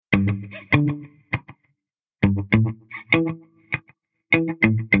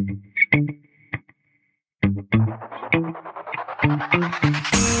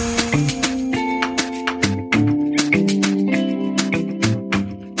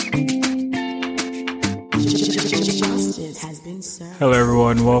Hello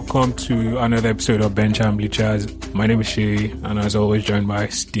everyone, welcome to another episode of Bench and Bleachers. My name is Shay, and as always joined by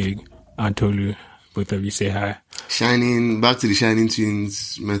Stig and Tolu. Both of you say hi. Back to the Shining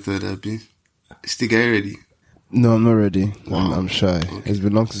Twins method, Abby. Stig, are you ready? No, I'm not ready. Wow. I'm shy. Okay. It's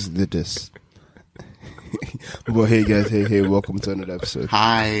been long since I did this. But hey guys, hey, welcome to another episode.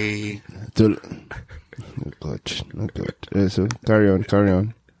 Hi. Oh God. So carry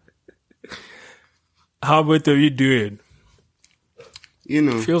on. How both of you doing? You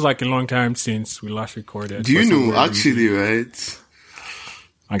know. Feels like a long time since we last recorded. Do you know, actually, right?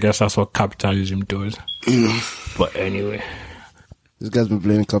 I guess that's what capitalism does. You know. But anyway. This guy's been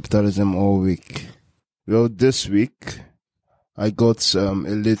blaming capitalism all week. Well, this week, I got a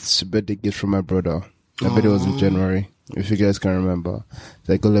late birthday gift from my brother. My birthday was in January, if you guys can remember.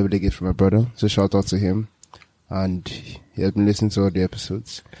 So I got a birthday gift from my brother. So shout out to him. And he has been listening to all the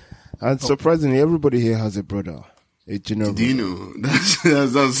episodes. And surprisingly, everybody here has a brother. A junior Do you brother.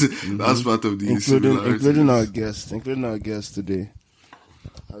 know? That's part of the Including our guest today.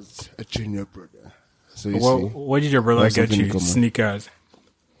 As a junior brother. So you see. What did your brother That's get something in you? common. Sneakers?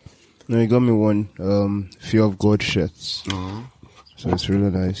 No, he got me one Fear of God shirts. Oh. So it's really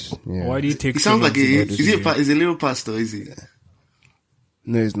nice. Yeah. Why do you take He sounds like is he's a little pastor, is he?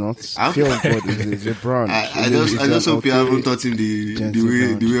 No, it's not. How- Fear of God is a brand. I just hope you haven't taught him the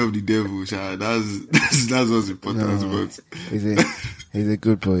way of the devil. Sha. That's what's important. No. But He's a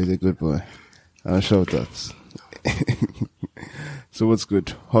good boy. I'll show that. So what's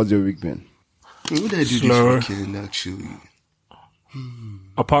good? How's your week been? what did I do Slow. this weekend, actually?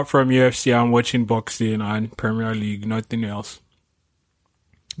 Apart from UFC, I'm watching boxing and Premier League, nothing else.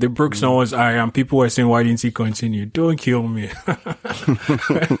 They broke someone's eye and people were saying, why didn't he continue? Don't kill me.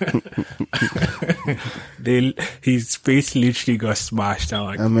 His face literally got smashed. I'm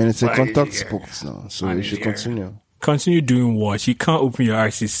like, I mean, it's a why contact is he here? sport now, so Why you is should he here? continue. Continue doing what? You can't open your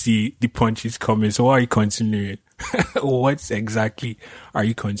eyes to see the punches coming, so why are you continuing? What exactly are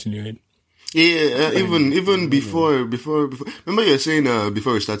you continuing? Yeah, even before. Remember you were saying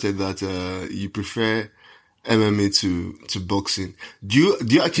before we started that you prefer MMA to boxing. Do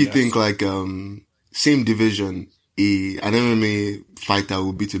you actually think like same division an MMA fighter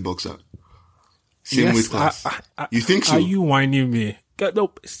will beat a boxer? Same weight class. You think so? Are you whining me?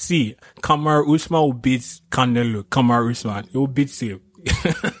 No, see, Kamaru Usman will beat Canelo. Kamaru Usman, he will beat him.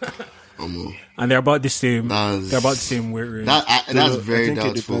 And they're about the same. They're about the same weight range. That's very I think it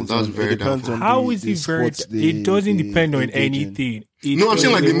doubtful. depends That's on- very it depends doubtful. on How the- is the it very? sports It doesn't they depend on engage in. anything. No, I'm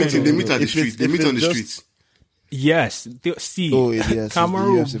saying like they meet doesn't at the depend on- street. They meet on the streets. Yes, see, Oh, yes, it's the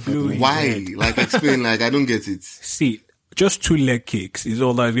Kamaru UFC blew fighter. his Why? head. Like explain. Like I don't get it. See, just 2 leg kicks is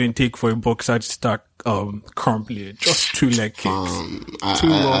all that's going to take for a boxer to start crumpling. Just 2 leg kicks.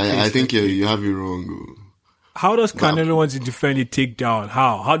 I think you have it wrong. How does Canelo want to defend a takedown?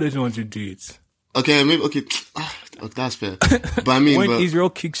 How does he want to do it? Okay, maybe okay. That's fair. But I mean, When Israel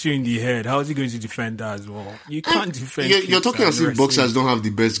kicks you in the head, how is he going to defend that as well? You can't defend. You're kicks talking as and if boxers wrestling. don't have the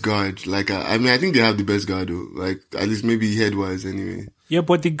best guard. Like I mean, I think they have the best guard though. Like at least maybe head wise anyway. Yeah,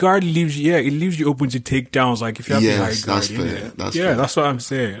 but the guard leaves you open to takedowns. Like if you have the high Yes, guard, that's in fair. there. That's yeah, fair. that's what I'm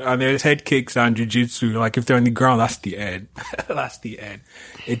saying. And there's head kicks and jiu-jitsu. Like if they're on the ground, that's the end. That's the end.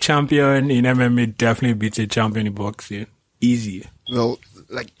 A champion in MMA definitely beats a champion in boxing. Easy. Well,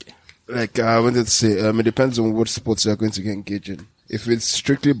 like I wanted to say, it depends on what sports you're going to get engaged in. If it's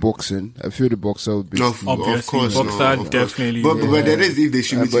strictly boxing, I feel the boxer would be. No, Obviously, of course, boxer no, of course. definitely. But there is if they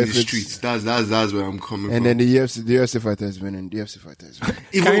should meet but in if the it's- streets. That's where I'm coming And from. then the UFC fighter is winning. The UFC fighter is winning.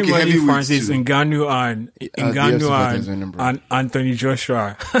 Even Can you okay, imagine heavyweights Francis too. Ngannou UFC fighters winning, bro. and Anthony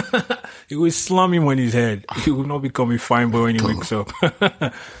Joshua? He will slam him on his head. He will not become a fine boy when he wakes up.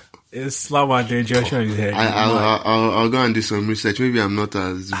 He'll slam Anthony Joshua on his head. I'll go and do some research. Maybe I'm not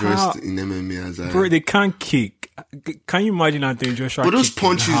as versed in MMA as I. Bro, they can't kick. Can you imagine Anthony Joshua? But those kicking?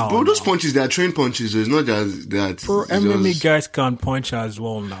 punches, How bro, those now? punches, they are trained punches. So it's not just that. Bro, it's MMA just- guys can punch as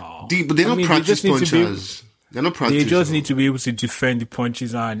well now. But they don't They practice just need to be- punches. They're not practice. They just need to be able to defend the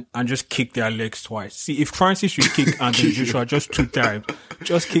punches and just kick their legs twice. See, if Francis should kick Anthony Joshua just 2 times,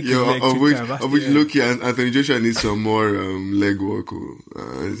 just kick his leg 2 times. That's of which the end. Loki and Anthony Joshua needs some more leg work.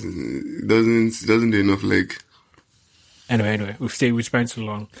 Doesn't do enough leg. Anyway, we spent too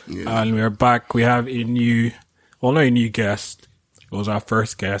long. Yeah. And we're back. We have not a new guest. It was our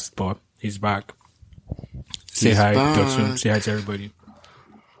first guest, but he's back. Say He's hi, back. Dotson. Say hi to everybody.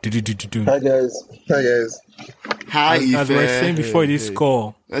 Do. Hi guys. Hi, As we were saying Ife. before this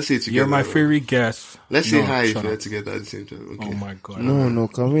call, Let's say it together. you're my favorite guest. Let's say No, hi, shut Ife, up. together at the same time. Okay. Oh my god. No,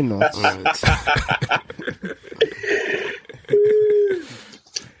 can we not? All right.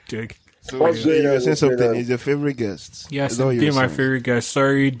 Jake. So you were saying something. He's your favorite guest. Yes, he's my favorite guest.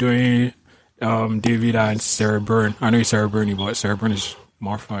 Sorry, doing David and Sarah Byrne. I know it's Sarah Byrne, but Sarah Byrne is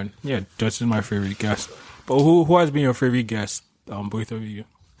more fun. Yeah, Dutton is my favorite guest. But who has been your favorite guest? Both of you.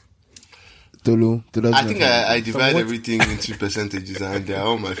 Tolu. I think I divide everything into percentages, and they're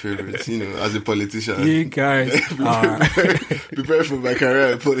all my favorites. You know, as a politician, you guys are prepare for my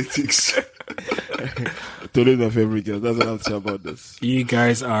career in politics. Tolu is my favorite guest. That's what I'll say about this. You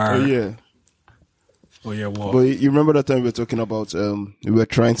guys are. Oh yeah, what? But you remember that time we were talking about, we were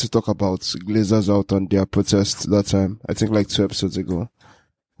trying to talk about Glazers out on their protest that time. I think like 2 episodes ago.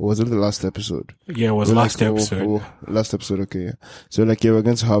 Or was it the last episode? Yeah, it was last episode. Last episode, okay, yeah. So like, we're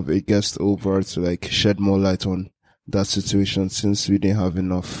going to have a guest over to like shed more light on that situation since we didn't have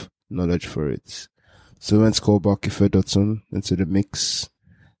enough knowledge for it. So we went to call back Ife Dotun into the mix.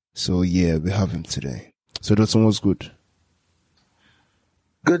 So yeah, we have him today. So Dotun was good.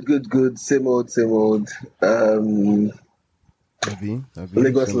 Good. Same old.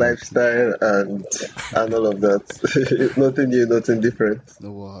 Lagos lifestyle and all of that. Nothing new, nothing different.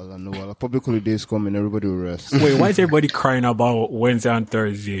 No wahala. Public holidays coming, everybody will rest. Wait, why is everybody crying about Wednesday and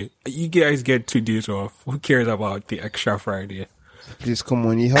Thursday? You guys get 2 days off. Who cares about the extra Friday? Please, come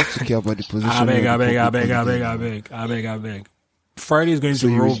on. You have to care about the position. I beg. Friday is going to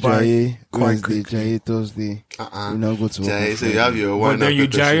roll by quite quickly. Thursday. We now go to work. So you have your one. But then you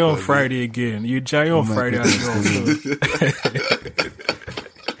jay on Friday again. You jay on Friday as well.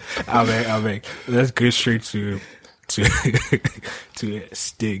 I beg. Let's go straight to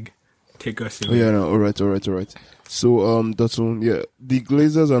Stig. Take us away. Oh, yeah, no. All right. So, Dotun, yeah, the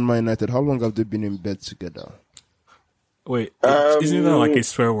Glazers and Man United, how long have they been in bed together? Wait, isn't that like a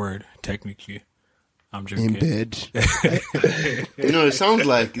swear word, technically? I'm joking. In bed. It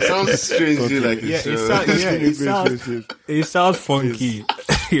sounds strangely like it sounds funky.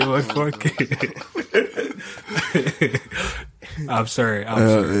 It was funky. I'm sorry.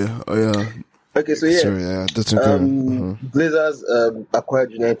 Okay, so sorry, that's Blazers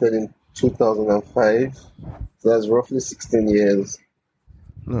acquired United in 2005. So that's roughly 16 years.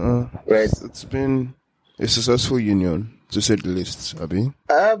 Right. It's been a successful union, to say the least, Abi.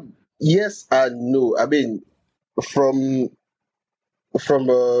 Yes and no. I mean, from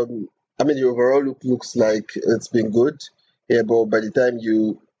the overall look looks like it's been good. Yeah, but by the time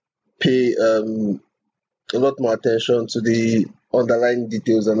you pay a lot more attention to the underlying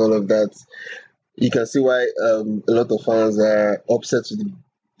details and all of that, you can see why a lot of fans are upset with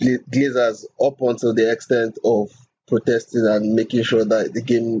the Glazers up until the extent of protesting and making sure that the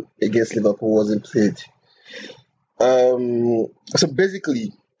game against Liverpool wasn't played. So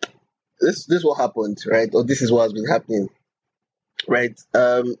basically, this is what happened, right? Or this is what has been happening, right?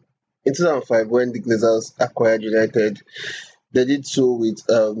 In 2005, when the Glazers acquired United, they did so with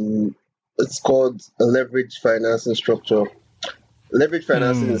it's called a leverage financing structure. Leverage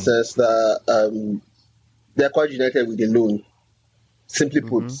financing in the sense that they acquired United with a loan. Simply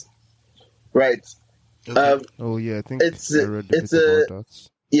put, right? Okay. I think it's about that.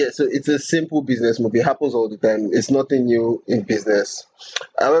 Yeah, so it's a simple business move. It happens all the time. It's nothing new in business.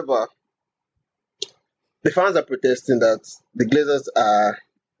 However, the fans are protesting that the Glazers are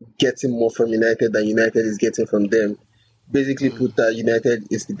getting more from United than United is getting from them. Basically, put that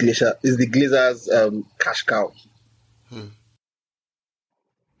United is the Glazers' cash cow.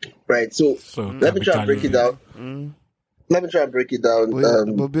 Right. So let me try and break it down. Let me try and break it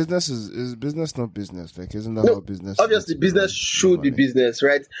down. But business is business not business? Like, isn't that how business? Obviously, business should be business,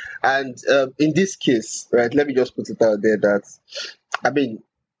 right? And in this case, right, let me just put it out there that, I mean,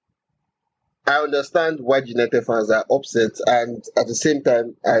 I understand why United fans are upset, and at the same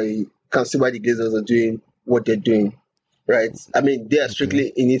time, I can see why the Glazers are doing what they're doing, right? I mean, they are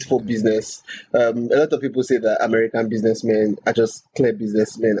strictly in it for business. A lot of people say that American businessmen are just clear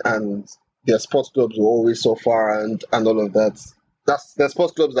businessmen, and their sports clubs will always suffer and all of that. They're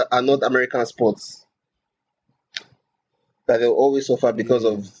sports clubs that are not American sports, that they'll always suffer because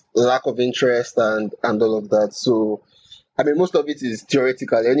of lack of interest and all of that. So, I mean, most of it is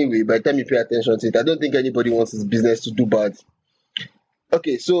theoretical anyway. By the time you pay attention to it, I don't think anybody wants his business to do bad.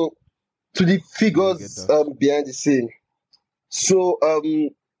 Okay, so to the figures behind the scene. So,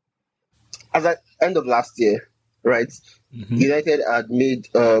 as at end of last year, right, United had made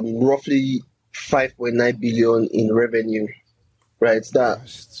roughly 5.9 billion in revenue, right? That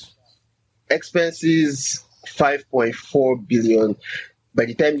expenses 5.4 billion. By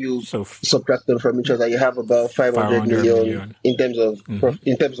the time you subtract them from each other, you have about 500 million in terms of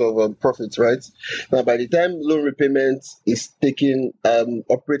profits, right? Now, by the time loan repayment is taken,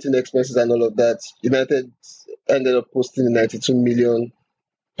 operating expenses and all of that, United ended up posting 92 million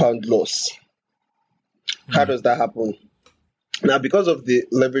pound loss. How does that happen? Now, because of the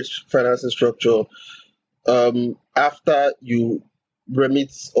leverage financing structure, after you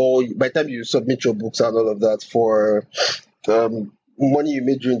remit, or by the time you submit your books and all of that for money you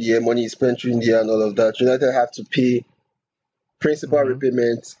made during the year, money you spent during the year, and all of that, United have to pay principal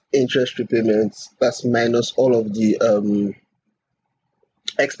repayments, interest repayments. That's minus all of the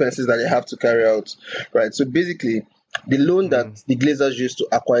expenses that they have to carry out, right? So basically, the loan that the Glazers used to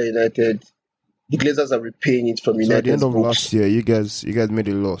acquire United, the Glazers are repaying it from So at United's the end of books. last year, you guys made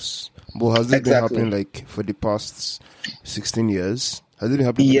a loss. But has this Exactly. been happening like for the past 16 years? Has it been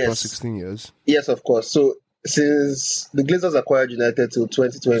happening for the past 16 years? Yes, of course. So since the Glazers acquired United till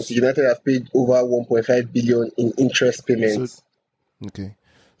 2020, United have paid over 1.5 billion in interest payments. Okay.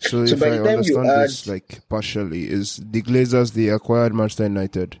 So So if by I the time you understand add- this like partially, is the Glazers they acquired Manchester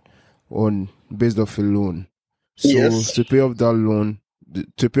United on based off a loan. So Yes. to pay off that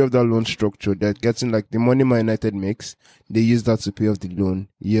loan structure, they're getting like the money Man United makes, they use that to pay off the loan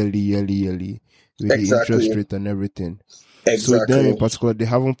yearly with the Exactly. interest rate and everything. Exactly. So them in particular, they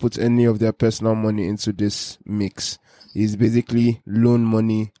haven't put any of their personal money into this mix. It's basically loan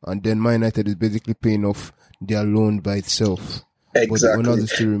money, and then Man United is basically paying off their loan by itself. But the Exactly.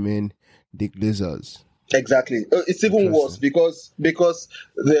 owners still remain the Glazers. Exactly. It's even worse because the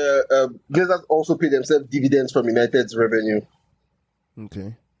Glazers also pay themselves dividends from United's revenue.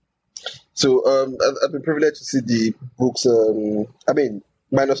 Okay. So I've been privileged to see the books.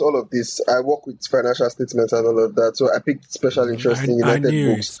 Minus all of this, I work with financial statements and all of that. So I picked special interest in I United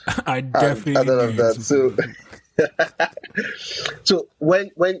knew books. it. I and definitely all knew of that. it. So, so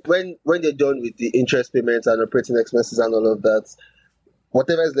when they're done with the interest payments and operating expenses and all of that,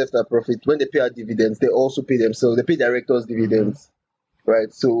 whatever is left at profit, when they pay out dividends, they also pay themselves. They pay directors dividends,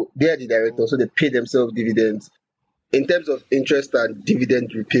 right? So they are the directors, so they pay themselves dividends. In terms of interest and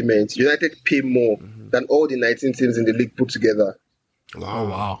dividend repayments, United pay more than all the 19 teams in the league put together. Oh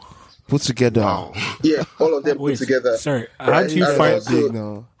wow. Put together. Yeah, all of them put Wait, together. sorry. Right? How do you And find also- Big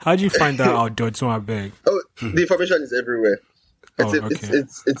now. How do you find that out, Dodson? I beg. Oh, the information is everywhere. It's, Oh, okay.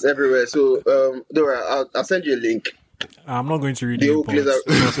 it's everywhere. So, don't worry, I'll send you a link. I'm not going to read The it. old Glazer-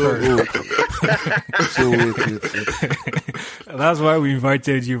 So wait. That's why we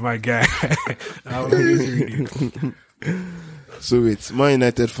invited you, my guy. I'm not going to read it. So wait, Man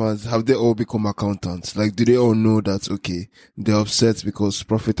United fans, have they all become accountants? Like, do they all know that, okay, they're upset because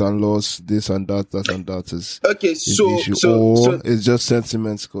profit and loss, this and that is Okay, is the so issue? so Or so it's just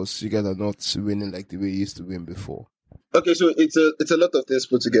sentiments because you guys are not winning like the way you used to win before? okay, so it's a lot of things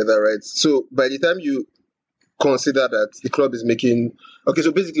put together, right? So by the time you consider that the club is making, okay,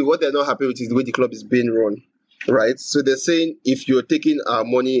 so basically what they're not happy with is the way the club is being run, right? So they're saying if you're taking our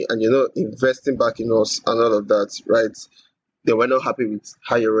money and you're not investing back in us and all of that, right? They were not happy with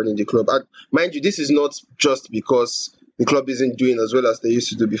how you're running the club. And mind you, this is not just because the club isn't doing as well as they used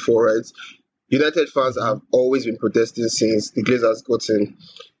to do before, right? United fans have always been protesting since the Glazers got in.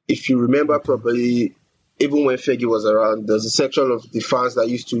 If you remember properly, even when Fergie was around, there's a section of the fans that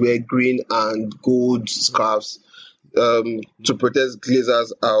used to wear green and gold scarves to protest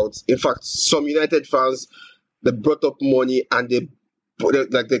Glazers out. In fact, some United fans, they brought up money and they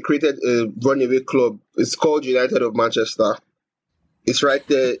created a runaway club. It's called United of Manchester. It's right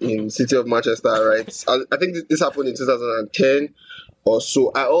there in City of Manchester, right? I think this happened in 2010 or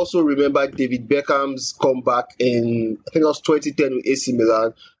so. I also remember David Beckham's comeback in, I think it was 2010 with AC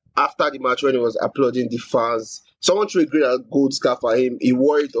Milan. After the match when he was applauding the fans, someone threw a green and gold scarf at him. He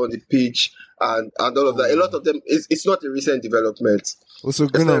wore it on the pitch and all of that. A lot of them, it's not a recent development. Also,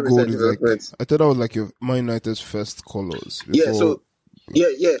 It's green not a and gold recent is like, development. I thought that was like your Man United's first colours. Yeah, so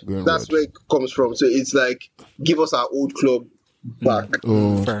yeah, Green that's red. where it comes from. So it's like, give us our old club back.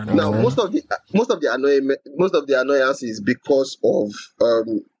 Oh, Fair enough. Now, most of the annoyance is because of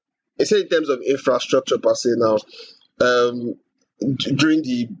it's in terms of infrastructure per se. Now, during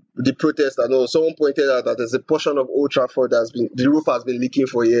the protest, I know someone pointed out that there's a portion of Old Trafford the roof has been leaking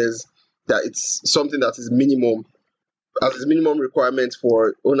for years. That it's something that is minimum requirement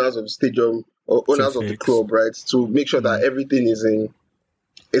for owners of the stadium or owners of the fix. club, right? To make sure that everything is in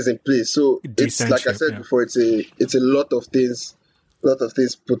place. So it's Decent like I shape, said yeah. before, it's a lot of things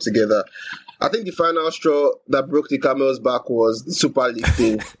put together. I think the final straw that broke the camel's back was the Super League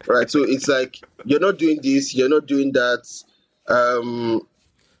thing, right? So it's like you're not doing this, you're not doing that. And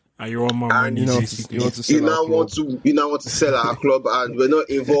you want more money, you know, basically. you want to sell You now our want club. to sell our club, and we're not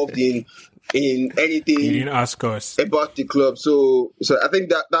involved in You anything didn't ask us. about the club. So I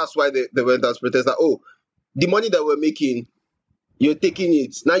think that's why they went as protest that, oh, the money that we're making, you're taking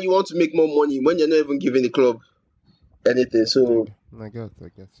it. Now you want to make more money when you're not even giving the club. anything. So I get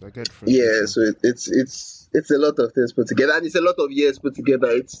yeah, frustration. so it's a lot of things put together, and it's a lot of years put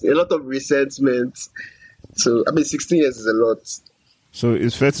together. It's a lot of resentment. So I mean, 16 years is a lot. So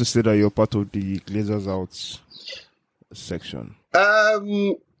it's fair to say that you're part of the Glazers out section.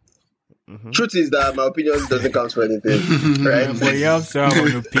 Truth is that my opinion doesn't count for anything, right? But you have to have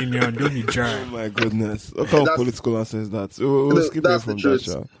an opinion, don't you, Oh try? my goodness! What kind of political answer is that? We'll skip away That's the from that, truth.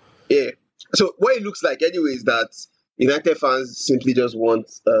 Sha. Yeah. So what it looks like anyway is that United fans simply just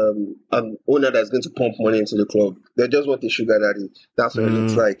want an owner that's going to pump money into the club. They just want a sugar daddy. That's what it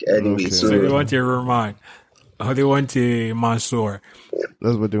looks like anyway. Okay. So they So want a Roman. Or they want a Mansour.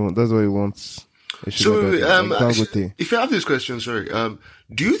 That's what they want. That's what he wants. So, Dangote. if you have this question, sorry,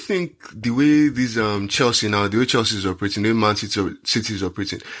 do you think the way these Chelsea now, the way Chelsea is operating, the way Man City is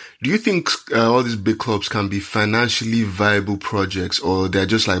operating, do you think all these big clubs can be financially viable projects, or they're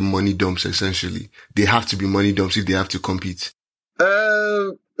just like money dumps essentially? They have to be money dumps if they have to compete.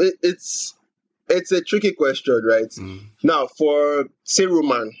 it's a tricky question, right? Now, for say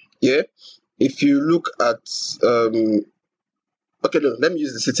Roman, yeah, if you look at okay, no, let me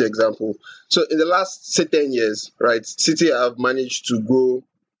use the City example. So in the last say 10 years, right, City have managed to grow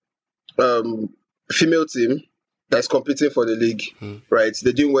female team that's competing for the league, right?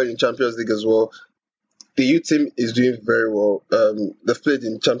 They're doing well in Champions League as well. The youth team is doing very well. They've played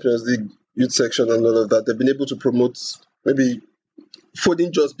in Champions League youth section and all of that. They've been able to promote, maybe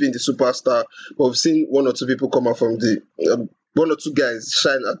Foden just being the superstar, but we've seen one or two people come out from the one or two guys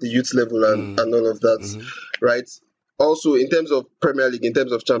shine at the youth level and all of that, right? Also, in terms of Premier League, in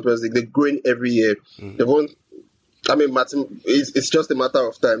terms of Champions League, they're growing every year. They won. I mean, it's just a matter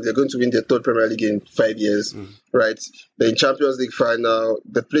of time. They're going to win their third Premier League in 5 years, right? They're in Champions League final.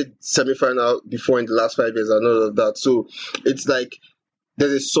 They played semi-final before in the last 5 years and all of that. So it's like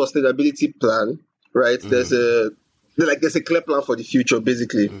there's a sustainability plan, right? There's a clear plan for the future,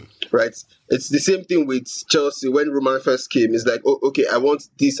 basically, right? It's the same thing with Chelsea. When Roman first came, it's like, oh, okay, I want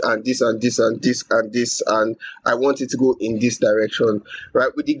this and this and this and this and this, and I want it to go in this direction, right?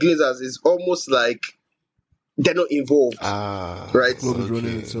 With the Glazers, it's almost like they're not involved, right? Club is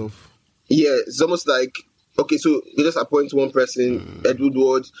running itself. Yeah, it's almost like, okay, so they just appoint one person, Ed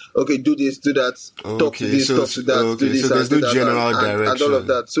Woodward, okay, do this, do that, talk to this, talk to that, do this, so there's and no do that, general and direction. all of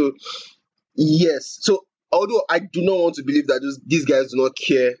that. So, yes. So, although I do not want to believe that these guys do not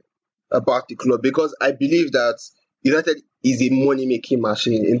care about the club, because I believe that United is a money-making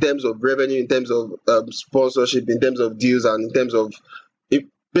machine in terms of revenue, in terms of sponsorship, in terms of deals, and in terms of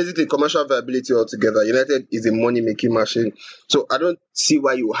basically commercial viability altogether. United is a money-making machine. So I don't see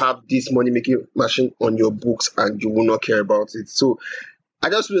why you have this money-making machine on your books and you will not care about it. So I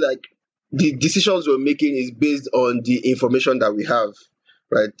just feel like the decisions we're making is based on the information that we have,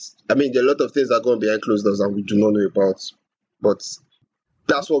 right? I mean, there are a lot of things that are going behind closed doors and we do not know about. But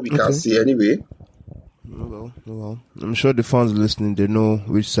that's what we can see anyway. Oh well. I'm sure the fans listening, they know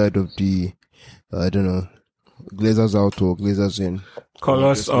which side of the, I don't know, Glazers out or Glazers in. Call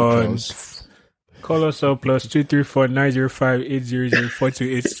us on plus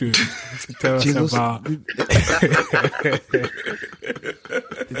 234-905-800-4282 to tell us about.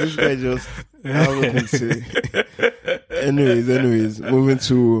 This guy just, I don't know what to say. Anyways, moving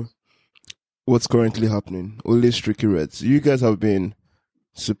to what's currently happening. Ole Streaky Reds. You guys have been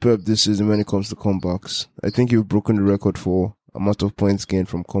superb this season when it comes to comebacks. I think you've broken the record for amount of points gained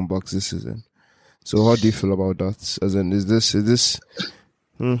from comebacks this season. So how do you feel about that? As in, is this?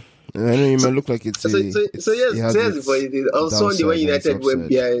 I know you might look like it's. Here's the funny thing. On Sunday when United went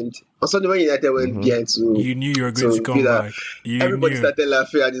behind, to you knew you were going to come back. Everybody started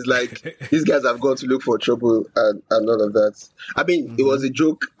laughing and it's like these guys have gone to look for trouble and all of that. I mean, it was a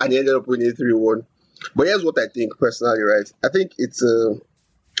joke and they ended up winning 3-1. But here's what I think personally, right? I think it's a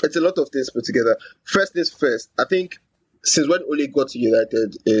lot of things put together. First things first, I think since when Ole got to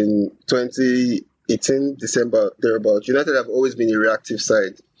United in 2018 December thereabout, United have always been a reactive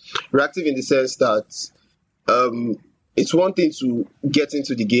side. Reactive in the sense that it's one thing to get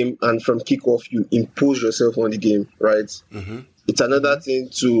into the game and from kickoff you impose yourself on the game, right? It's another thing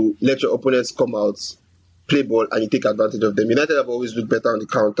to let your opponents come out, play ball, and you take advantage of them. United have always looked better on the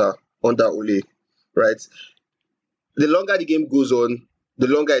counter under Ole, right? The longer the game goes on, the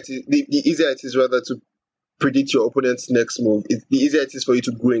longer it is, the easier it is rather to predict your opponent's next move. The easier it is for you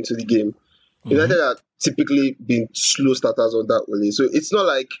to grow into the game. United have typically been slow starters on that Ole. So it's not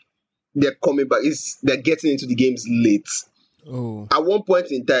like they're coming back. They're getting into the games late. At one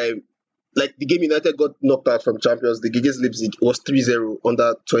point in time, like the game United got knocked out from Champions League against Leipzig, it was 3-0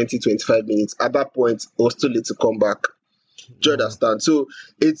 under 20-25 minutes. At that point, it was too late to come back. Do you understand? So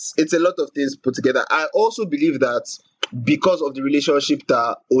it's a lot of things put together. I also believe that because of the relationship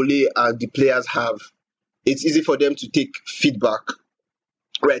that Ole and the players have, it's easy for them to take feedback.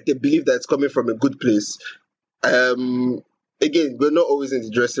 Right? They believe that it's coming from a good place. Again, we're not always in the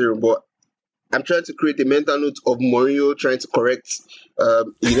dressing room, but I'm trying to create a mental note of Mourinho trying to correct a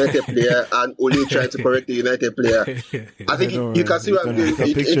United player and Ole trying to correct a United player. I think you can see what I'm doing.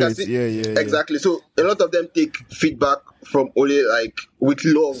 You can see, exactly. So a lot of them take feedback from Ole like with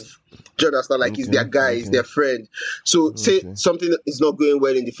love. Do you understand? Like he's their guy, he's their friend. So say something is not going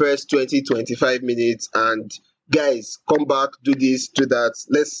well in the first 20, 25 minutes and guys, come back, do this, do that.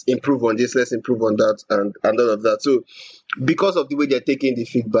 Let's improve on this, let's improve on that, and all of that. So, because of the way they're taking the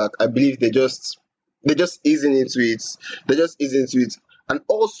feedback, I believe they're just easing into it. They're just easing into it. And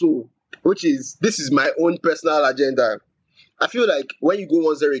also, this is my own personal agenda. I feel like when you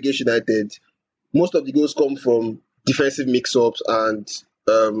go 1-0 against United, most of the goals come from defensive mix-ups and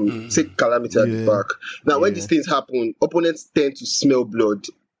say calamity at the back. Now, when these things happen, opponents tend to smell blood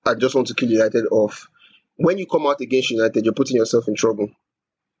and just want to kill United off. When you come out against United, you're putting yourself in trouble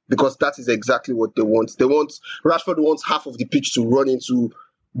because that is exactly what they want. Rashford wants half of the pitch to run into.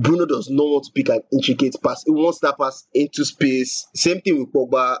 Bruno does not want to pick an intricate pass. He wants that pass into space. Same thing with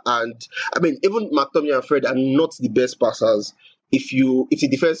Pogba. And I mean, even McTominay and Fred are not the best passers. If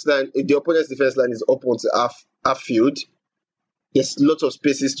the opponent's defense line is up onto half field, there's lots of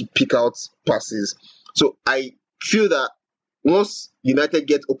spaces to pick out passes. So I feel that once United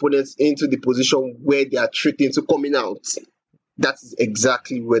get opponents into the position where they are tricked into coming out, that is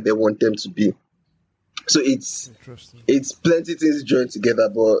exactly where they want them to be. So it's plenty things joined together,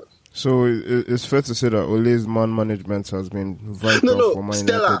 but so it's fair to say that Ole's man management has been vital for Man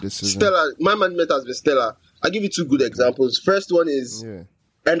United this season. Stellar. Man management has been stellar. I'll give you two good examples. First one is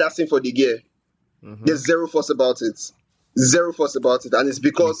Anderson for the gear. Mm-hmm. There's zero fuss about it, and it's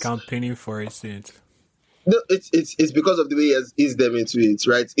because campaigning for it. No, it's because of the way he has eased them into it,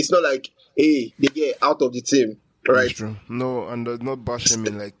 right? It's not like, hey, they get out of the team, right? That's true. No, and there's no bashing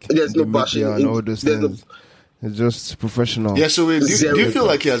in like there's no bashing and all those things. It's just professional. Yeah. So do you feel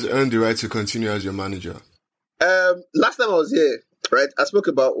like he has earned the right to continue as your manager? Last time I was here, right, I spoke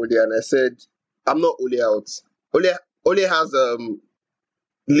about Ole and I said I'm not Ole out. Ole has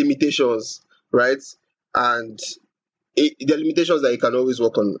limitations, right? And the limitations that he can always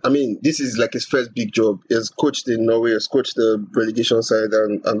work on. I mean, this is like his first big job. He has coached in Norway, he has coached the relegation side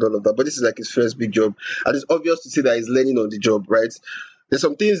and all of that. But this is like his first big job. And it's obvious to see that he's learning on the job, right? There's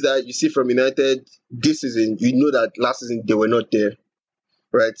some things that you see from United this season. You know that last season they were not there,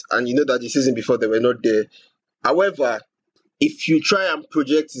 right? And you know that the season before they were not there. However, if you try and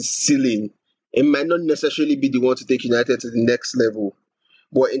project his ceiling, it might not necessarily be the one to take United to the next level.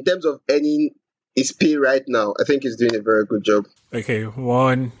 But in terms of earning his pay right now, I think he's doing a very good job. Okay,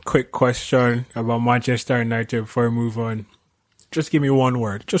 one quick question about Manchester United before we move on. Just give me one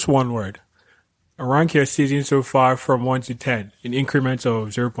word. Just one word. Rank your season so far from 1 to 10 in increments of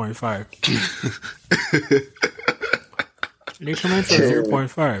 0.5. In increments of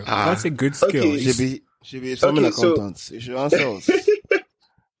 0.5. That's a good skill. Okay. Should be some accountants. You should answer us.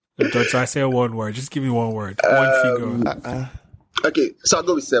 So I say one word. Just give me one word. One figure. Okay, so I'll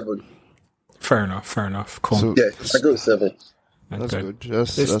go with 7. Fair enough. Cool. So, yeah, I go with 7. That's good.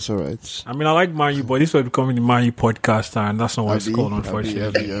 That's all right. I mean, I like Man U, but this was becoming the Man U podcast, and that's not what it's called,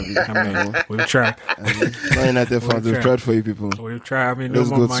 unfortunately. I mean, we've tried. Man United fans, we've tried for you people. We've tried. I mean, no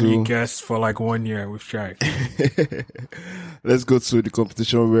more Man U guests for like 1 year. We've tried. Let's go to the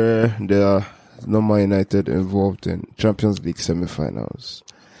competition where there are no Man United involved in Champions League semi-finals.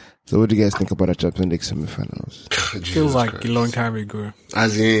 So what do you guys think about the Champions League semi-finals? Feels like Christ. A long time ago.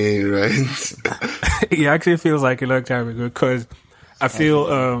 As in, right? It actually feels like a long time ago because I feel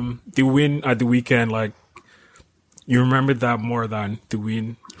the win at the weekend, like, you remember that more than the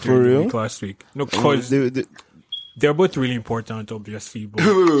win for real last week. No, because they're both really important, obviously. But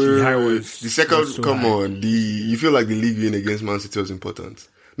the second, so come on, you feel like the league win against Man City was important.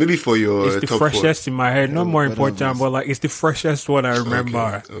 Maybe for your it's the top freshest 4. in my head. Not more important, but like it's the freshest one I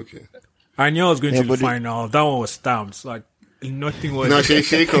remember. Okay. I knew I was going to the final. That one was stamped. Like nothing was. No,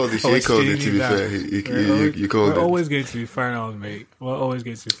 Shay called it. To be fair, you called it. We're always going to the finals, mate. We're always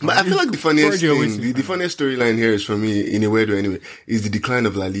going to the finals. But I feel like the funniest thing, the funniest storyline here is for me, in a way or anyway, is the decline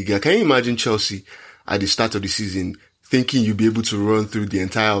of La Liga. Can you imagine Chelsea at the start of the season thinking you'd be able to run through the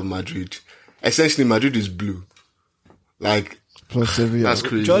entire of Madrid? Essentially, Madrid is blue. Like. That's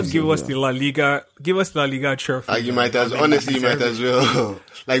crazy. Just give us the La Liga. Give us La Liga trophy. You might as well.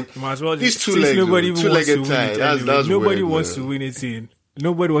 Like, might as well these two-legged tie. That's nobody weird, wants to win it in.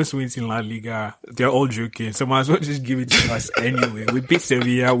 Nobody wants to win in La Liga. They're all joking. So might as well just give it to us anyway. We beat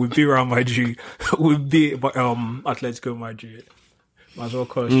Sevilla, we beat Real Madrid, we beat Atletico Madrid. Might as well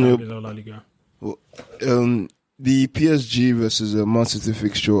call us champions of La Liga. Well, the PSG versus Man City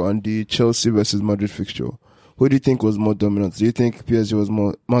fixture and the Chelsea versus Madrid fixture. Who do you think was more dominant? Do you think Man City was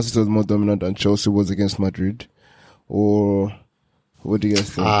more dominant than Chelsea was against Madrid? Or what do you guys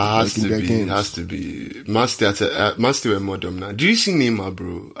think? Has to be. Man City were more dominant. Do you see Neymar,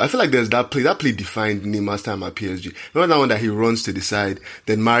 bro? I feel like there's that play. That play defined Neymar's time at PSG. Remember that one that he runs to the side,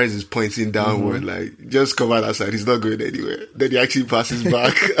 then Mahrez is pointing downward, like, just cover that side. He's not going anywhere. Then he actually passes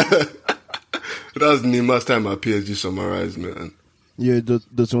back. That's Neymar's time at PSG summarized, man. Yeah,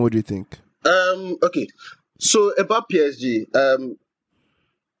 Dotun, what do you think? Okay. So about PSG,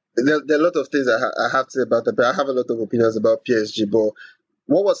 there are a lot of things I have to say about that, but I have a lot of opinions about PSG. But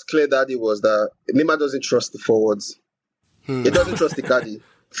what was clear that day was that Neymar doesn't trust the forwards. He doesn't trust the caddy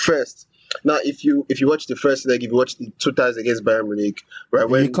first. Now, if you watch the first leg, if you watch the 2 times against Bayern Munich, right?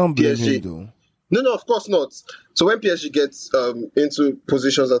 When you can't blame PSG, him, though. No, of course not. So when PSG gets into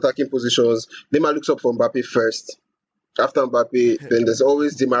positions, attacking positions, Neymar looks up for Mbappe first. After Mbappe, then there's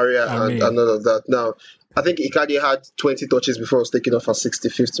always Di Maria and all of that. Now, I think Icardi had 20 touches before he was taken off at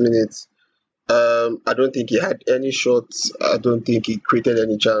 65th minute. I don't think he had any shots. I don't think he created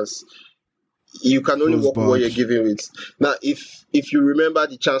any chance. You can only work what you're giving with. Now, if you remember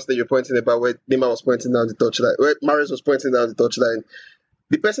the chance that you're pointing about where Neymar was pointing down the touchline, where Mahrez was pointing down the touchline,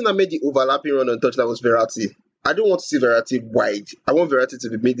 the person that made the overlapping run on touchline was Verratti. I don't want to see Verratti wide. I want Verratti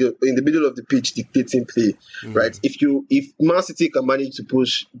to be in the middle of the pitch dictating play, right? If Man City can manage to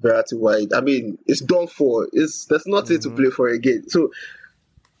push Verratti wide, I mean, it's done for. There's nothing to play for again. So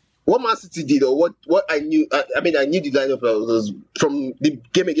what Man City did, or what I knew, I knew the lineup was from the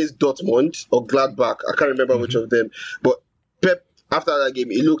game against Dortmund or Gladbach. I can't remember which of them, but Pep, after that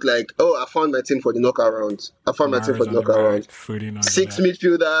game, it looked like, I found my team for the knockout round. 6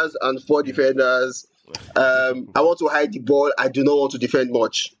 midfielders and 4 defenders. I want to hide the ball. I do not want to defend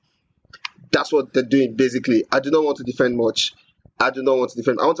much. That's what they're doing, basically. I do not want to defend much. I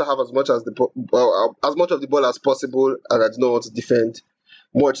want to have as much of the ball as possible, and I do not want to defend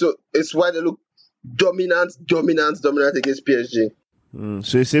much. So it's why they look dominant against PSG.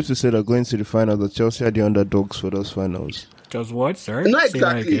 So it's safe to say that going to the final, that Chelsea are the underdogs for those finals. Just what, sir? Not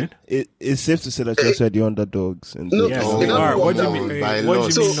exactly. It's safe to say that Chelsea are the underdogs. Yes, they are. What do you mean?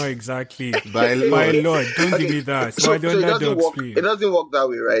 What do you mean? Not exactly. By Lord, don't give me that. So the underdogs, please. It doesn't work that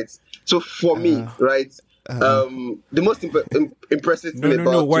way, right? So for me, right, the most impressive thing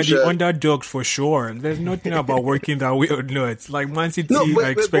about No, we're the underdogs for sure. There's nothing about working that way or not. It's like Man City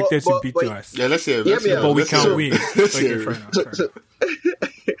are expected to beat us. Yeah, let's say, but we can't win.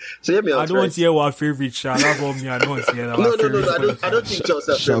 So hear me out. I don't want to hear our favorite shot. I don't want to hear that. No. I don't think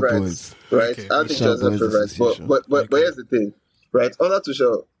Chelsea are favorites, right? I don't think Chelsea are favorites. But here's the thing, right? Under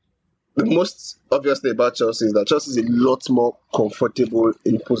Tuchel, the most obvious thing about Chelsea is that Chelsea is a lot more comfortable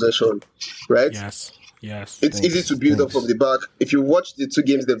in possession, right? Yes. It's easy to build up from the back. If you watch the 2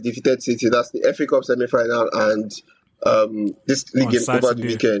 games they've defeated City, that's the FA Cup semi-final and this league game over the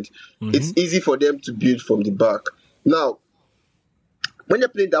weekend. It's easy for them to build from the back. Now, when they're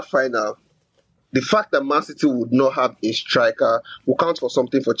playing that final, the fact that Man City would not have a striker will count for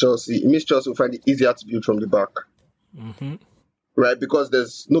something for Chelsea. It means Chelsea will find it easier to build from the back. Right? Because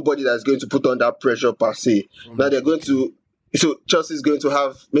there's nobody that's going to put on that pressure per se. Now so Chelsea is going to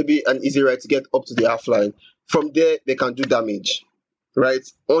have maybe an easy ride to get up to the half line. From there, they can do damage. Right?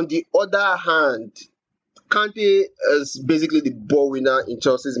 On the other hand, Kante is basically the ball winner in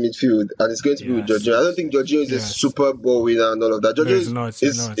Chelsea's midfield, and it's going to be with Jorginho. I don't think Jorginho is a super ball winner and all of that. Jorginho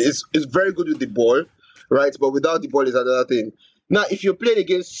is very good with the ball, right? But without the ball is another thing. Now, if you're playing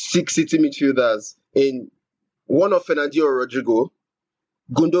against 6 City midfielders in one of Fernandinho or Rodrigo,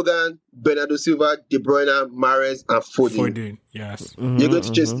 Gundogan, Bernardo Silva, De Bruyne, Mahrez, and Foden. Yes. You're going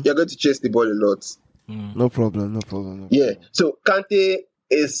to chase the ball a lot. No problem. Yeah. So Kante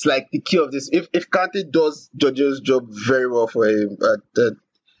is like the key of this. If Kante does Jorginho's job very well for him,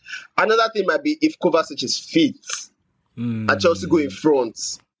 another thing might be if Kovacic is fit and Chelsea go in front,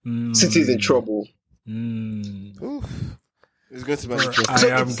 City is in trouble. It's going to be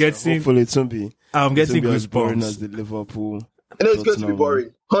hopefully it won't be. I'm getting as boring goosebumps. as the Liverpool. It's going to be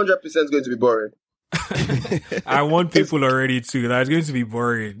boring. 100% going to be boring. I want people already too. That's going to be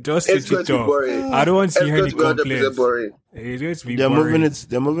boring. Just switch it off. I don't want to hear any complaints. Boring. It's going to be they're boring.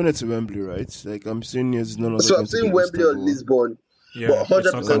 moving it to Wembley, right? Like I'm seeing it's none of. So I'm saying Wembley or Lisbon. But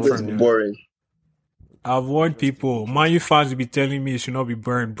 100% going to be boring. I've warned people. Man U fans will be telling me it should not be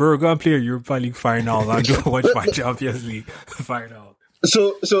burned. Bro, go and play a Europa League final and go watch my Champions League final.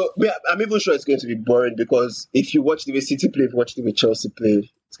 Yeah, I'm even sure it's going to be boring because if you watch the way City play, if you watch the way Chelsea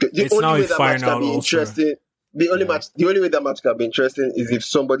play, the It's now only a way that match can final be also. interesting. The only way that match can be interesting is if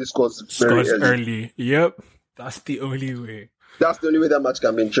somebody scores very Scores early. early. Yep. That's the only way. That's the only way that match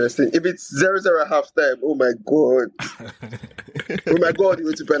can be interesting. If it's 0-0 at halftime, oh my god, you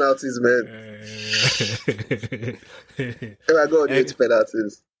went to penalties, man. Oh my god, you went to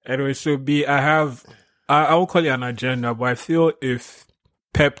penalties. Anyway, so I won't call it an agenda, but I feel if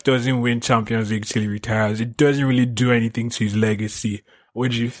Pep doesn't win Champions League till he retires, it doesn't really do anything to his legacy.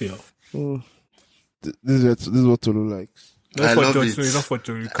 What do you feel? This is what Tolu likes. I love it. It's not for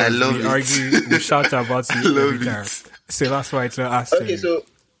Tolu. I love we it. argue, we shout about it love every time. it. So that's why it's an asterisk. Okay, so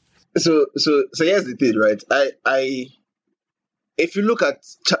here's the thing, right? If you look at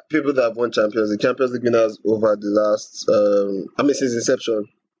people that have won Champions League winners over the last, since inception,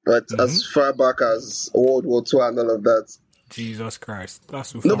 right? As far back as World War II and all of that. Jesus Christ.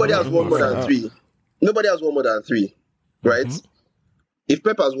 That's Nobody has won more than three. Nobody has won more than three, right? If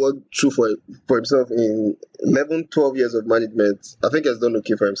Pep has won two for himself in 11, 12 years of management, I think he has done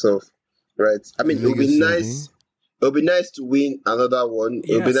okay for himself, right? I mean, it would be nice. It would be nice to win another one.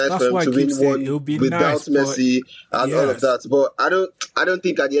 It would be nice for him to win one without Messi and all of that. But I don't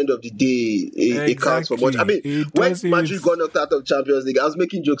think at the end of the day it counts for much. I mean, when Madrid got knocked out of Champions League, I was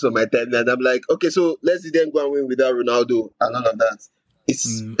making jokes on my timeline. And I'm like, okay, so let's see them go and win without Ronaldo and all of that.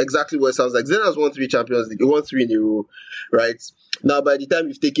 It's exactly what it sounds like. Zidane has won 3 Champions League. He won 3 in a row, right? Now, by the time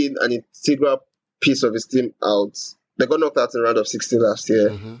you've taken an integral piece of his team out, they got knocked out in round of 16 last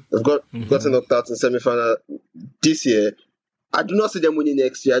year. They've gotten knocked out in semi-final this year. I do not see them winning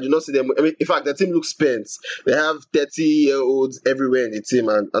next year. I do not see them. I mean, in fact, the team looks spent. They have 30-year-olds everywhere in the team,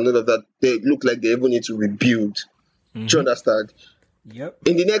 and all of that. They look like they even need to rebuild. Do you understand? Yep.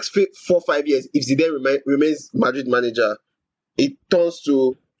 In the next 4-5 years, if Zidane remains Madrid manager, it turns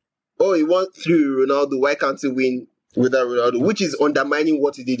to, he won 3 with Ronaldo. Why can't he win without Ronaldo? Which is undermining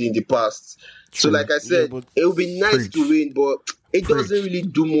what he did in the past. True. So, like I said, it would be nice to win, but it doesn't really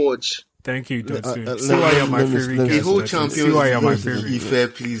do much. Thank you, Dotsu. See why you're my favorite guest. The whole Champions See why you're my favorite League, fair,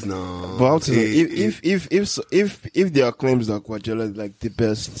 please now. But if there are claims that Guardiola is like the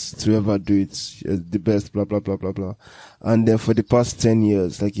best to ever do it, the best, blah blah blah blah blah, and then for the past 10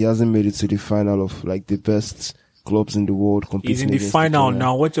 years, like he hasn't made it to the final of like the best clubs in the world competing. He's in the final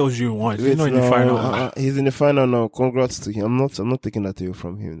now. What else do you want? He's not in the final. He's in the final now. Congrats to him. I'm not taking that away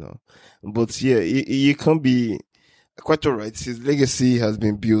from him now. But yeah, you can't be quite alright. His legacy has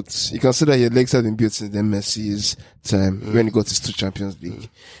been built. You can say that your legacy has been built since then Messi's time when he got his 2 Champions League.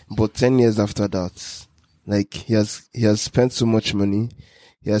 But 10 years after that, like he has spent so much money.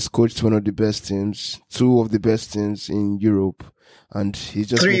 He has coached one of the best teams, 2 of the best teams in Europe, and he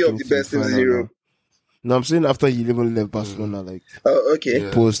just 3 of the best teams in Europe. No, I'm saying after he even left Barcelona, like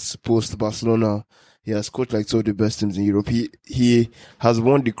post Barcelona, he has coached like 2 of the best teams in Europe. He has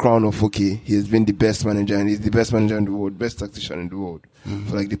won the crown of he has been the best manager and he's the best manager in the world, best tactician in the world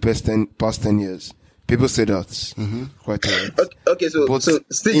for like the past 10 years. People say that quite a lot. Okay, but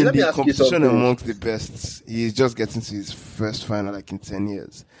Steve, in let me the ask you competition something. amongst the best, he's just getting to his first final like in 10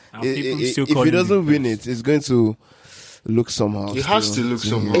 years. If he doesn't win it, it's going to look somehow. It has to look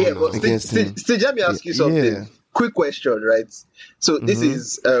somehow. Yeah, but Steve, let me ask you something. Yeah. Quick question, right? So this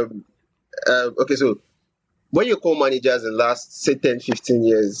is okay. So when you call managers in the last say 10-15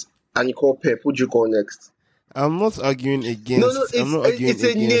 years, and you call Pep, who do you call next? I'm not arguing against. It's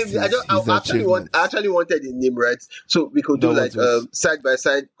a name. I actually wanted a name, right? So we could do like side by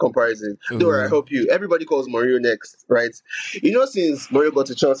side comparison. Don't worry, I help you. Everybody calls Mourinho next, right? You know, since Mourinho got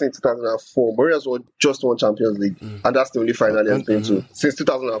to Chelsea in 2004, Mourinho has just won Champions League, and that's the only final he has been to since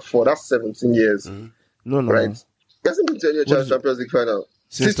 2004. That's 17 years. No, right? He hasn't been to any Champions League final.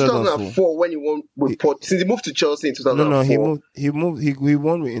 Since 2004, when he won with since he moved to Chelsea in 2004. He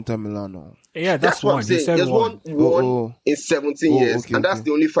won with Inter Milan now. Yeah, that's what I'm saying. There's one in 17 years, and that's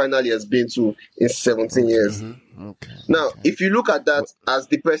the only final he has been to in 17 years. Now, if you look at that as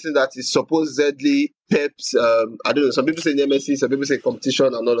the person that is supposedly Pep's, I don't know, some people say MSC, some people say competition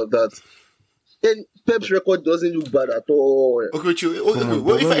and all of that, then Pep's record doesn't look bad at all. Okay,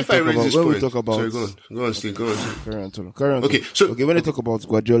 if I raise this point, sorry, go on, Steve. Carry on. Okay, when they talk about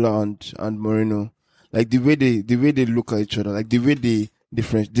Guardiola and Mourinho, like the way they look at each other, like the way the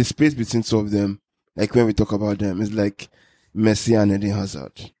space between 2 of them, like when we talk about them, is like Messi and Eden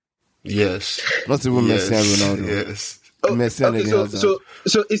Hazard. Yes. Not even Messi and Ronaldo. Yes. Messi and Eden Hazard.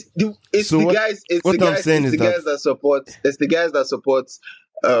 So it's the guys that support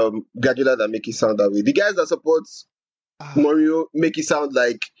Guardiola that make it sound that way. The guys that support Mourinho make it sound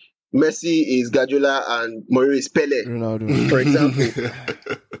like Messi is Guardiola and Mourinho is Pele, Ronaldo. for example.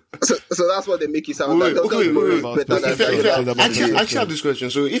 So that's what they make it sound like. Mourinho is better than Guardiola. I actually have this question.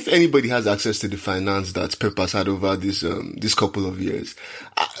 So, if anybody has access to the finance that Pep has had over this couple of years,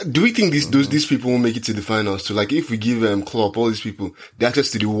 do we think these people will make it to the finals too? Like, if we give Klopp, all these people, the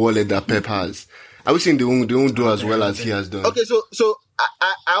access to the wallet that Pep has, are we saying they won't do as well as he has done? Okay, so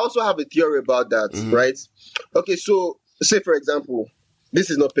I also have a theory about that, right? Okay, so say for example, this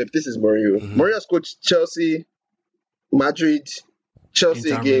is not Pep, this is Mourinho. Mourinho's coached Chelsea, Madrid, Chelsea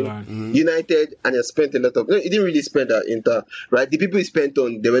Inter again, Milan. United, and he spent a lot of. No, he didn't really spend at Inter, right? The people he spent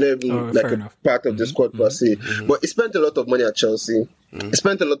on, they were not even like fair a enough. part of the squad per se. But he spent a lot of money at Chelsea. He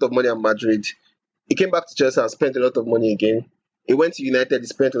spent a lot of money at Madrid. He came back to Chelsea and spent a lot of money again. He went to United, he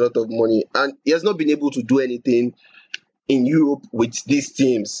spent a lot of money, and he has not been able to do anything in Europe with these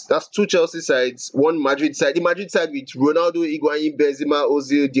teams. That's two Chelsea sides, one Madrid side. The Madrid side with Ronaldo, Higuain, Benzema,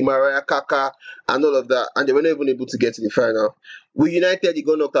 Ozil, Di Maria, Kaká, and all of that, and they were not even able to get to the final. With United, he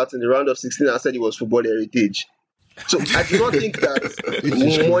got knocked out in the round of 16 and said it was football heritage. So I do not think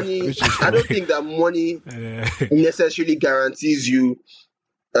that money. I don't think that money necessarily guarantees you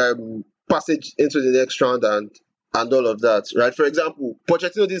passage into the next round and all of that, right? For example,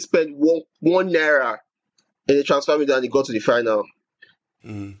 Pochettino didn't spend one naira in the transfer window and he got to the final.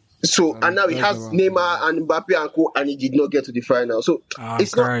 So and now he has Neymar and Mbappe and co, and he did not get to the final. So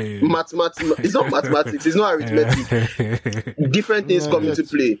it's not mathematics. It's not mathematics. It's not arithmetic. Different things come into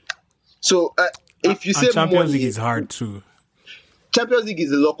play. So if you say Champions money, League is hard too. Champions League is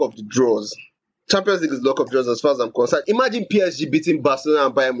the luck of the draws. Champions League is the luck of draws as far as I'm concerned. Imagine PSG beating Barcelona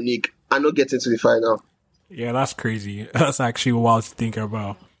and Bayern Munich and not getting to the final. Yeah, that's crazy. That's actually wild to think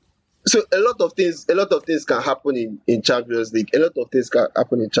about. So a lot of things can happen in Champions League. A lot of things can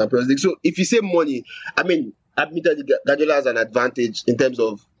happen in Champions League. So if you say money, I mean, admittedly, Guardiola has an advantage in terms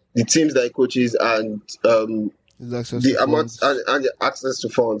of the teams that he coaches and the amount and the access to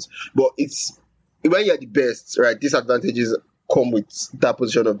funds. But it's when you're the best, right? These advantages come with that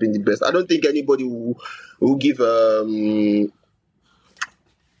position of being the best. I don't think anybody will give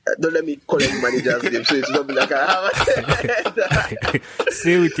don't let me call any manager's name, so it's not be like I have.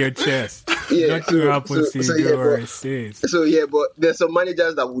 Say with your chest. Yeah, nothing happens to you. So yeah, but there's some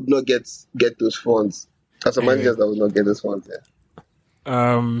managers that would not get those funds. There's some managers that would not get those funds.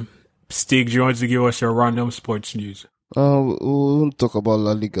 Yeah. Stig, do you want to give us your random sports news? We won't talk about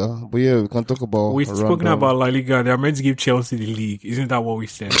La Liga, but yeah, we can talk about. We've spoken about La Liga. They're meant to give Chelsea the league. Isn't that what we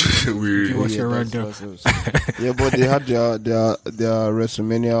said? Give us your random. Yeah, but they had their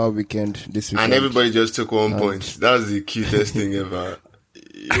WrestleMania weekend this weekend, and everybody just took 1 point. That was the cutest thing ever.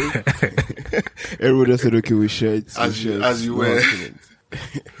 Everybody said, "Okay, we share it." As you were.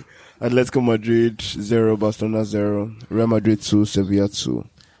 Atletico Madrid 0, Barcelona 0, Real Madrid 2, Sevilla 2.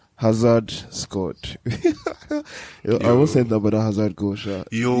 Hazard scored. I was saying that about that Hazard goal shot.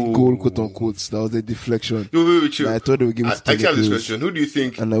 Goal, quote unquote. That was a deflection. I thought they would give it to I have this question. Who do you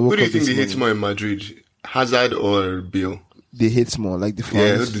think they hate more in Madrid? Hazard or Bale? They hate more, like the fans.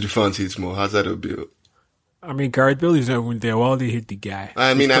 Yeah, who do the fans hate more? Hazard or Bale? I mean, Gareth Bale is not even there while they hit the guy.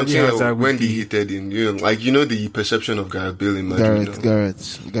 I mean, I'm saying when they hated him, the perception of Gareth Bale in Madrid.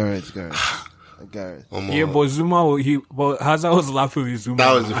 Gareth. Yeah, but Hazard was laughing with Zuma.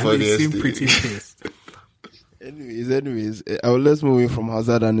 That was the funniest thing. Pretty pissed. Anyways, let's move away from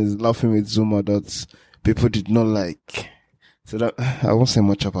Hazard and his laughing with Zuma that people did not like. So that I won't say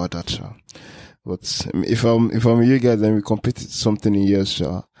much about that, sure. But if I'm you guys and we compete something in years,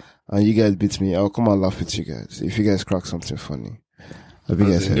 sure, and you guys beat me, I'll come and laugh with you guys. If you guys crack something funny, I'll be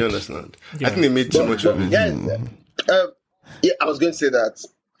guys. You understand? Yeah. I think they made too much of it. Yeah, I was going to say that.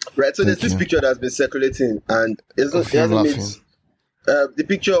 Right, so there's this picture that's been circulating, and it hasn't made the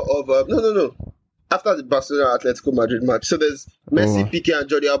picture of no. After the Barcelona Atletico Madrid match, so there's Messi, Piqué, and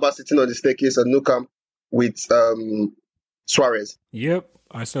Jordi Alba sitting on the staircase at Nou Camp with Suarez. Yep,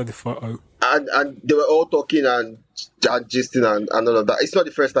 I saw the photo. And they were all talking and gisting and all of that. It's not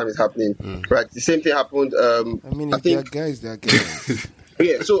the first time it's happening, right? The same thing happened. I think they're guys.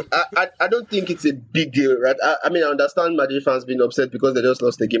 Yeah, so I don't think it's a big deal, right? I mean, I understand Madrid fans being upset because they just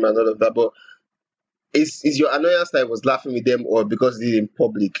lost the game and all of that, but is your annoyance that I was laughing with them or because they're in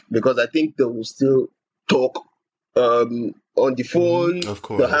public? Because I think they will still talk on the phone, of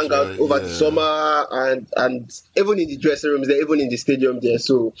course, they'll hang out over the summer, and even in the dressing rooms, they're even in the stadium there.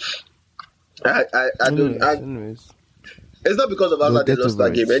 So I don't. Anyways. It's not because of Hazard they lost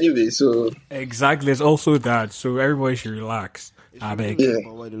that game anyway. So exactly, it's also that. So everybody should relax. I beg. Yeah.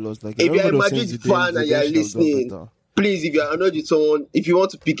 If you're a Madrid fan and you're listening, please, if you're annoyed with someone, if you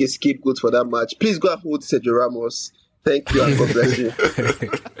want to pick a scapegoat for that match, please go and hold Sergio Ramos. Thank you and God bless you.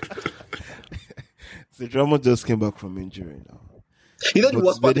 Sergio Ramos just came back from injury now. You know the But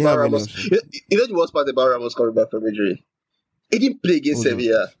worst they part didn't about have any Ramos. option. You know the worst part about Ramos coming back from injury. He didn't play against Hold on.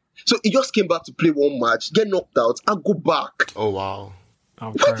 Sevilla, so he just came back to play one match, get knocked out, and go back. Oh wow.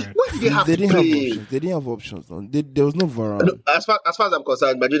 I'm Why crying. did they have They to didn't have play? options. They didn't have options. No. There was no Varane. No, as far as I'm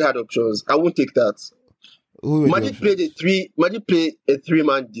concerned, Madrid had options. I won't take that. Who were the Madrid options? played a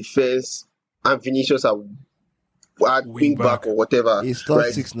 3-man defense, and Vinicius at wing back or whatever. He started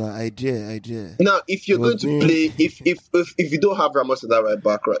Right? 6 now. Idea. Now, if you're It going was to me. play, if you don't have Ramos at that right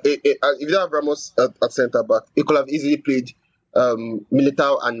back, right? If you don't have Ramos at centre back, you could have easily played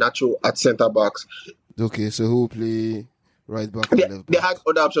Militao and Nacho at centre backs. Okay, so who will play right back and left back? They had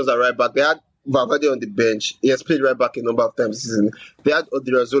other options at right back. They had Valverde on the bench. He has played right back a number of times this season. They had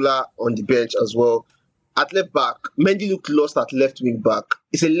Odriozola on the bench as well. At left back, Mendy looked lost at left wing back.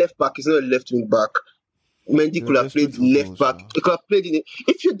 It's a left back. It's not a left wing back. Mendy They're could have played desperate for left goals, back. yeah. He could have played in it.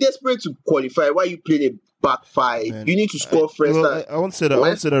 If you're desperate to qualify, why are you playing a back five? Man, You need to score first. Well, I won't say that. I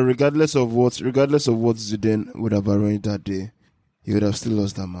won't say that. Regardless of what Zidane would have arranged that day, he would have still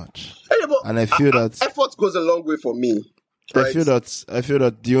lost that match. And I feel that effort goes a long way for me. I Right? feel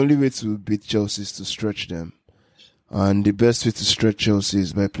that the only way to beat Chelsea is to stretch them, and the best way to stretch Chelsea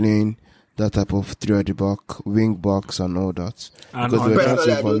is by playing that type of 3 at the back, wing backs, and all that. And Because they were trying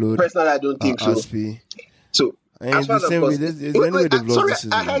to overload Personally, I don't think so. Aspi. So, And as far the as same I'm way, concerned- there's any way they've lost sorry, this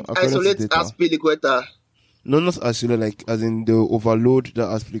season. I had according to isolate data. Azpilicueta. No, not Asile, like as in they overload the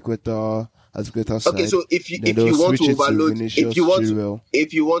Azpilicueta side. Okay, so if you then they'll want switch to it to overload, Vinicius, if you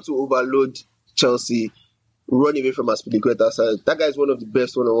Chilwell. want to overload Chelsea, run away from Azpilicueta side. That guy is one of the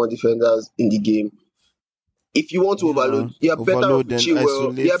best one-on-one defenders in the game. If you want to overload, you are better off overload, with then Chilwell.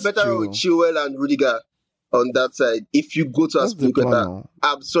 isolate You are better off with Chilwell and Rudiger on that side. If you go to That's the plan Azpilicueta, now.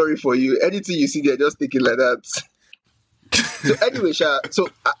 I'm sorry for you. Anything you see there, just take it like that. So anyway, Sha, so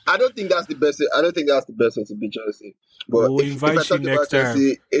I don't think that's the best way. I don't think that's the best way to beat Chelsea. But We'll if invite I you talk about next time.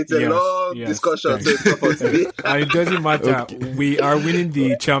 Chelsea, it's a Yes, long yes, discussion. thanks. So it's not for today. And it doesn't matter. We are winning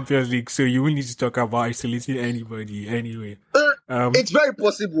the Champions League, so you won't need to talk about isolating anybody anyway. It's very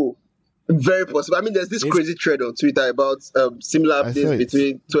possible. Very possible. I mean, there's this It's- crazy thread on Twitter about similar I updates saw it.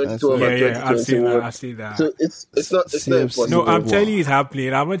 between 2012 Yeah, and yeah, I've seen 2021. that. I've seen that. So it's not CFC. impossible. No, I'm Wow. telling you it's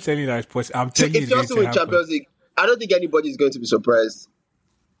happening. I'm not telling you that it's possible. I'm So telling you if it's going Chelsea to win happen. Champions League, I don't think anybody is going to be surprised.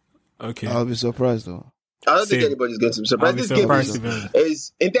 Okay. I'll be surprised though. I don't think Same. anybody's going to be I'll surprised. be This game surprised even.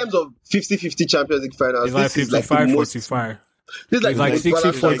 is in terms of 50-50 Champions League finals. It's like This is like the 55, most. 45. This is like It's the like most 60,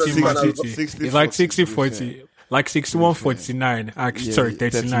 balanced 40 Champions League Man finals. City. 60, It's like 40, 60, to be 40. fair. Like 61, 49. Yeah, Sorry,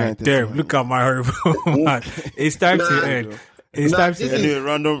 39. 39. Damn, look at my horrible man. It's time to Nah. end. It's Nah, time this to is- end. Anyway,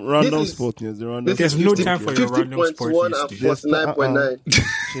 random this is- sport news. The random This There's is no 50 time for your random 50.1 sports and news.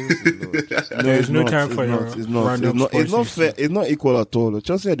 49.9. There's no time for your random It's sports not news. fair. It's not equal at all.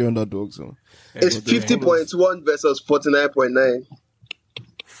 Chelsea are the underdogs. So. It's 50.1 versus 49.9.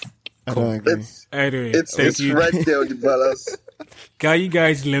 I don't agree. Anyway, It's thank you. right there on the balance. Can you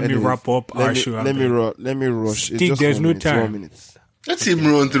guys let me Anyways, wrap up our show? Let me rush. It's Stick, just there's 1 no minute, time. 1 minute. Let him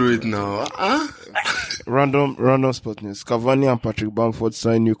run through it now. Random sport news. Cavani and Patrick Bamford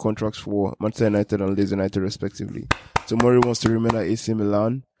signed new contracts for Manchester United and Leeds United respectively. Tomori wants to remain at AC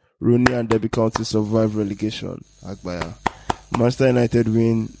Milan. Rooney and Derby County survive relegation. Agbaya. Manchester United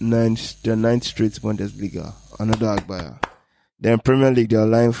win their 9th straight Bundesliga. Another Agbaya. Then Premier League, they are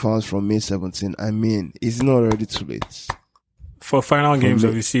lying fans from May 17. I mean, is it not already too late? For final games May-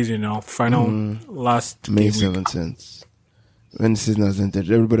 of the season now. Final last May game week. 17th. When the season has ended,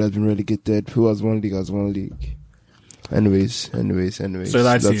 everybody has been relegated. Who has one league has one league. Anyways. So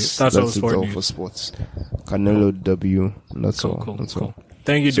that's it. That's all sport all news. for sports. Canelo W. That's all. Cool, That's cool. all.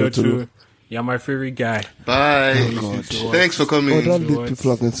 Thank you, So Dotu. You're my favorite guy. Bye. God. Thanks for coming. Oh, don't So leave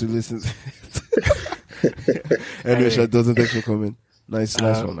people are going to listen. Anyway, Shad doesn't thanks for coming. Nice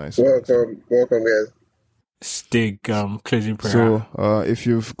one. Welcome, guys. Stick closing prayer. So, if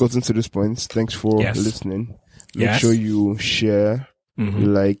you've gotten to this point, thanks for Yes. listening. Make Yes. sure you share, Mhm. you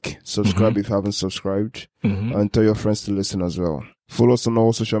like, subscribe if you haven't subscribed, Mhm. and tell your friends to listen as well. Follow us on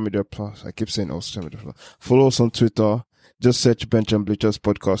all social media plus. I keep saying all social media plus. Follow us on Twitter. Just search Bench and Bleachers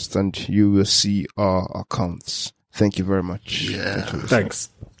Podcast and you will see our accounts. Thank you very much. Yeah. Thanks.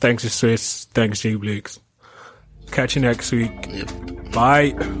 Thanks to Swiss. Thanks, Jay Blakes. Catch you next week. Yep.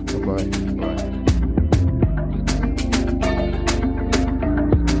 Bye. Bye-bye.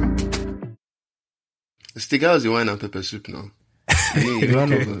 Stick out the wine and pepper soup now.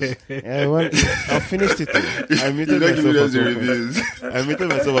 One of us. Yeah, I finished it. I You muted don't give me myself those at one point. reviews. I muted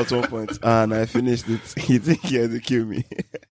myself at one point and I finished it. You think he had to kill me?